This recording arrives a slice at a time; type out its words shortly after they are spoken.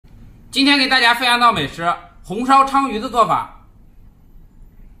今天给大家分享到美食红烧鲳鱼的做法。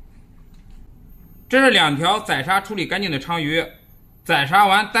这是2条宰杀处理干净的鲳鱼，宰杀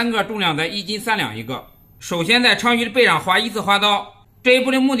完单个重量在1斤3两一个。首先在鲳鱼的背上划1次花刀，这一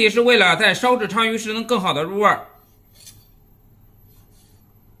步的目的是为了在烧制鲳鱼时能更好的入味。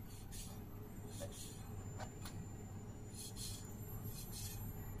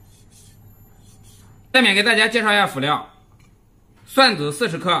下面给大家介绍一下辅料：蒜子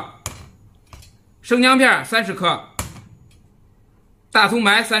40克，生姜片30克，大葱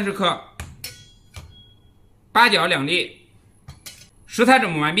白30克，八角2粒。食材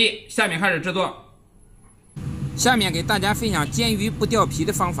整合完毕，下面开始制作。下面给大家分享煎鱼不掉皮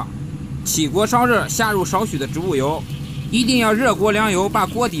的方法。起锅烧热，下入少许的植物油，一定要热锅凉油，把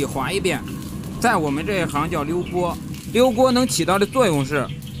锅底划一遍。在我们这一行叫溜锅。溜锅能起到的作用是，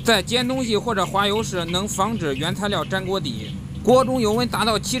在煎东西或者滑油时，能防止原材料粘锅底。锅中油温达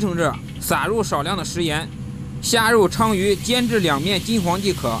到70%热，撒入少量的食盐，下入鲳鱼，煎至两面金黄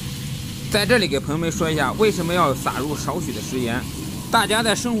即可。在这里给朋友们说一下，为什么要撒入少许的食盐。大家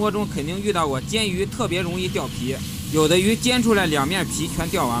在生活中肯定遇到过煎鱼特别容易掉皮，有的鱼煎出来两面皮全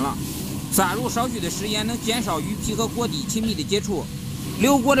掉完了。撒入少许的食盐能减少鱼皮和锅底亲密的接触。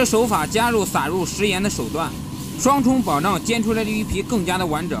溜锅的手法加入撒入食盐的手段，双重保障煎出来的鱼皮更加的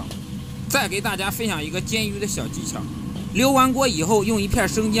完整。再给大家分享一个煎鱼的小技巧：溜完锅以后，用一片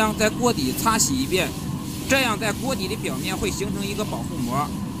生姜在锅底擦洗一遍，这样在锅底的表面会形成一个保护膜。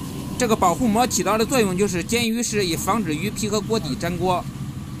这个保护膜起到的作用就是煎鱼时以防止鱼皮和锅底粘锅。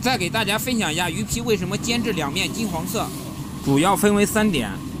再给大家分享一下鱼皮为什么煎至两面金黄色，主要分为3点。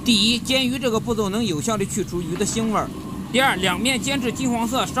第一，煎鱼这个步骤能有效的去除鱼的腥味。第二，两面煎至金黄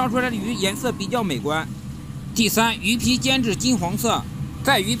色，烧出来的鱼颜色比较美观。第三，鱼皮煎至金黄色，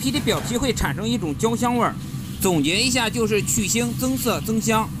在鱼皮的表皮会产生一种焦香味儿。总结一下就是去腥、增色、增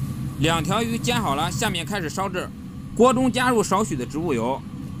香。2条鱼煎好了，下面开始烧制。锅中加入少许的植物油，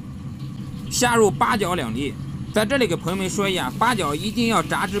下入八角2粒。在这里给朋友们说一下，八角一定要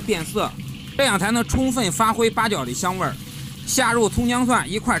炸至变色，这样才能充分发挥八角的香味儿。下入葱姜蒜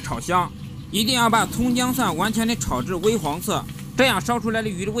一块炒香，一定要把葱姜蒜完全的炒至微黄色，这样烧出来的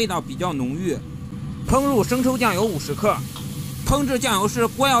鱼的味道比较浓郁。烹入生抽酱油50克，烹制酱油时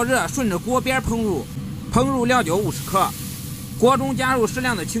锅要热，顺着锅边烹入。烹入料酒50克，锅中加入适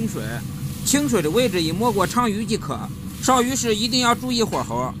量的清水，清水的位置以没过鲳鱼即可。烧鱼时一定要注意火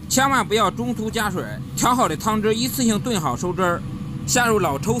候，千万不要中途加水。调好的汤汁一次性炖好收汁儿，下入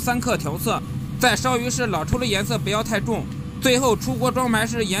老抽3克调色。在烧鱼时老抽的颜色不要太重，最后出锅装盘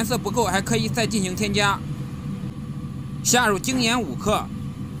时颜色不够还可以再进行添加。下入精盐5克，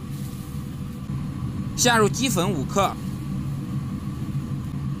下入鸡粉5克，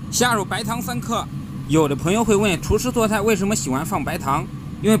下入白糖3克。有的朋友会问，厨师做菜为什么喜欢放白糖？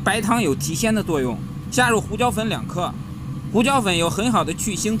因为白糖有提鲜的作用。下入胡椒粉2克，胡椒粉有很好的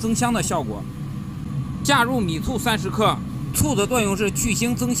去腥增香的效果。下入米醋30克，醋的作用是去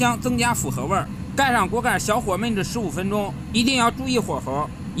腥增香，增加复合味儿。盖上锅盖，小火焖至15分钟，一定要注意火候，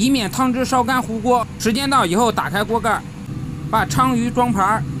以免汤汁烧干糊锅。时间到以后打开锅盖，把鲳鱼装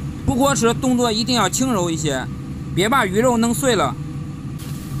盘。出锅时动作一定要轻柔一些，别把鱼肉弄碎了。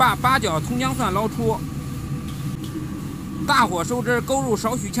把八角、葱姜蒜捞出，大火收汁，勾入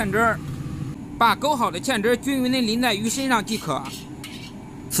少许芡汁，把勾好的芡汁均匀地淋在鱼身上即可。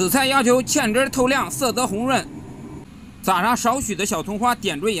此菜要求芡汁透亮，色泽红润。撒上少许的小葱花，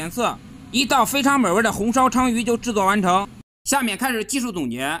点缀颜色，一道非常美味的红烧鲳鱼就制作完成。下面开始技术总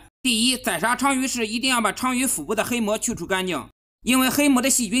结。第一，宰杀鲳鱼时一定要把鲳鱼腹部的黑膜去除干净，因为黑膜的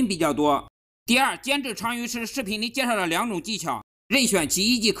细菌比较多。第二，煎制鲳鱼时视频里介绍了2种技巧，任选其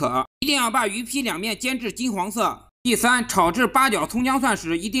一即可，一定要把鱼皮两面煎至金黄色。第三，炒制八角、葱姜蒜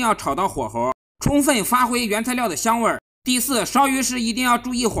时一定要炒到火候，充分发挥原材料的香味。第四，烧鱼时一定要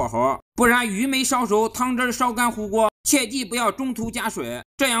注意火候，不然鱼没烧熟，汤汁烧干糊锅。切记不要中途加水，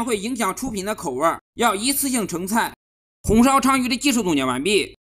这样会影响出品的口味，要一次性成菜。红烧鲳鱼的技术总结完毕。